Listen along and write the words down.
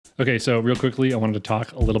Okay, so real quickly, I wanted to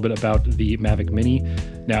talk a little bit about the Mavic Mini.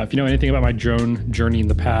 Now, if you know anything about my drone journey in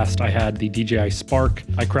the past, I had the DJI Spark.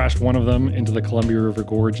 I crashed one of them into the Columbia River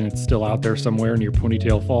Gorge, and it's still out there somewhere near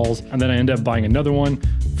Ponytail Falls. And then I ended up buying another one,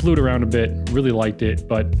 flew it around a bit, really liked it.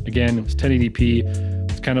 But again, it was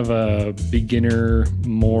 1080p. It's kind of a beginner,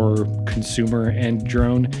 more consumer end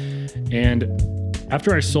drone. And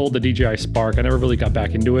after I sold the DJI Spark, I never really got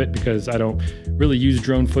back into it because I don't really use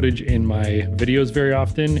drone footage in my videos very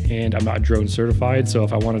often, and I'm not drone certified. So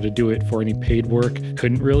if I wanted to do it for any paid work,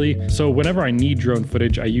 couldn't really. So whenever I need drone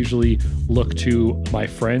footage, I usually look to my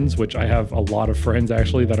friends, which I have a lot of friends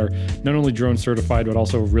actually that are not only drone certified, but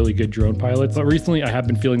also really good drone pilots. But recently I have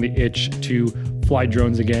been feeling the itch to fly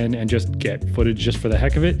drones again and just get footage just for the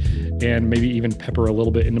heck of it, and maybe even pepper a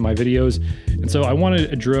little bit into my videos. And so I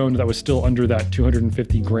wanted a drone that was still under that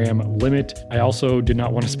 250 gram limit. I also did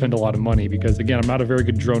not want to spend a lot of money because again, I'm not a very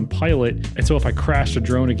good drone pilot. And so if I crashed a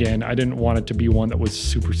drone again, I didn't want it to be one that was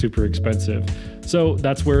super, super expensive. So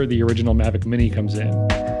that's where the original Mavic Mini comes in.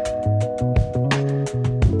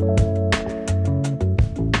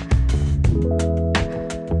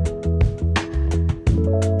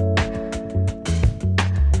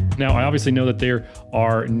 Now, I obviously know that there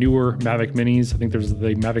are newer Mavic Minis. I think there's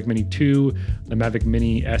the Mavic Mini 2, the Mavic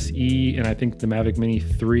Mini SE, and I think the Mavic Mini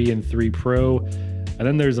 3 and 3 Pro. And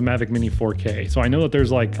then there's the Mavic Mini 4K. So I know that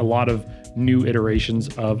there's like a lot of new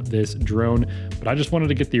iterations of this drone, but I just wanted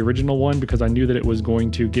to get the original one because I knew that it was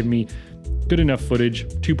going to give me good enough footage,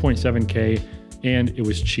 2.7K, and it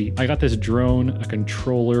was cheap. I got this drone, a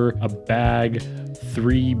controller, a bag,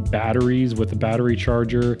 3 batteries with a battery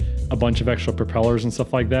charger, a bunch of extra propellers and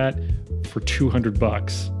stuff like that for 200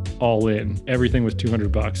 bucks all in. Everything was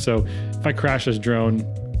 200 bucks. So if I crash this drone,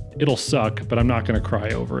 it'll suck, but I'm not gonna cry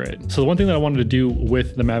over it. So the one thing that I wanted to do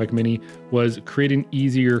with the Mavic Mini was create an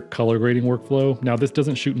easier color grading workflow. Now this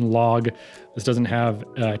doesn't shoot in log, this doesn't have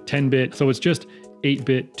 10-bit, so it's just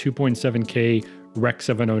 8-bit 2.7K Rec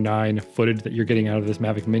 709 footage that you're getting out of this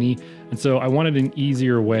Mavic Mini. And so I wanted an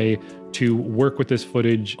easier way to work with this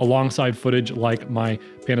footage alongside footage like my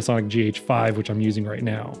Panasonic GH5, which I'm using right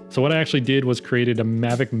now. So what I actually did was created a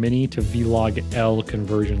Mavic Mini to Vlog L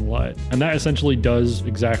conversion LUT. And that essentially does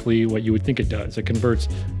exactly what you would think it does. It converts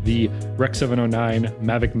the Rec 709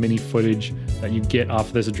 Mavic Mini footage that you get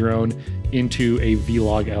off this drone into a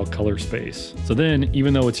Vlog L color space. So then,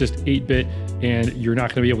 even though it's just 8-bit and you're not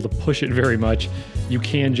gonna be able to push it very much, you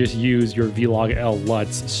can just use your Vlog L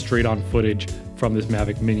LUTs straight on footage from this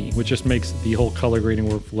Mavic Mini, which just makes the whole color grading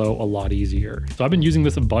workflow a lot easier. So I've been using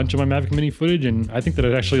this a bunch of my Mavic Mini footage, and I think that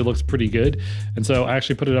it actually looks pretty good. And so I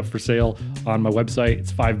actually put it up for sale on my website.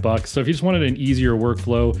 It's $5. So if you just wanted an easier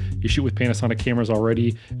workflow, you shoot with Panasonic cameras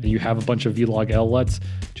already, and you have a bunch of Vlog L LUTs,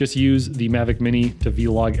 just use the Mavic Mini to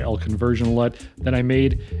Vlog L conversion LUT that I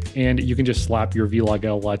made, and you can just slap your Vlog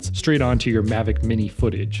L LUTs straight onto your Mavic Mini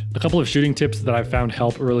footage. A couple of shooting tips that I've found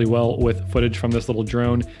help really well with footage from this little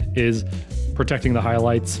drone is protecting the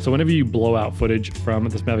highlights. So whenever you blow out footage from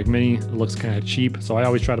this Mavic Mini, it looks kind of cheap. So I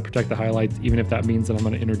always try to protect the highlights, even if that means that I'm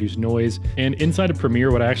going to introduce noise. And inside of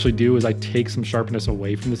Premiere, what I actually do is I take some sharpness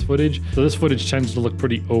away from this footage. So this footage tends to look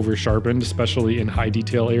pretty over sharpened, especially in high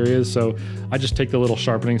detail areas. So I just take the little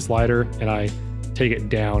sharpening slider and I take it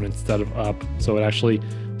down instead of up. So it actually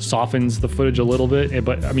softens the footage a little bit.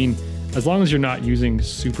 But I mean, as long as you're not using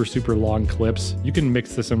super, super long clips, you can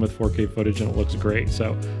mix this in with 4K footage and it looks great.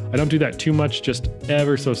 So I don't do that too much, just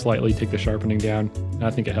ever so slightly take the sharpening down, and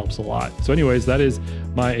I think it helps a lot. So anyways, that is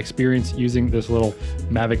my experience using this little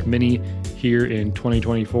Mavic Mini here in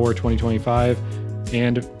 2024, 2025.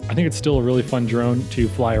 And I think it's still a really fun drone to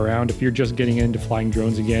fly around. If you're just getting into flying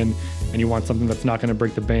drones again and you want something that's not gonna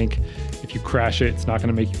break the bank, if you crash it, it's not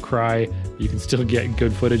gonna make you cry, you can still get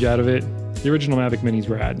good footage out of it. The original Mavic Mini's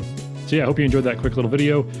rad. So yeah, I hope you enjoyed that quick little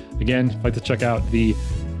video. Again, if you'd like to check out the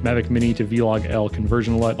Mavic Mini to Vlog L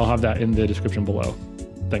conversion LUT, I'll have that in the description below.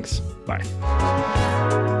 Thanks, bye.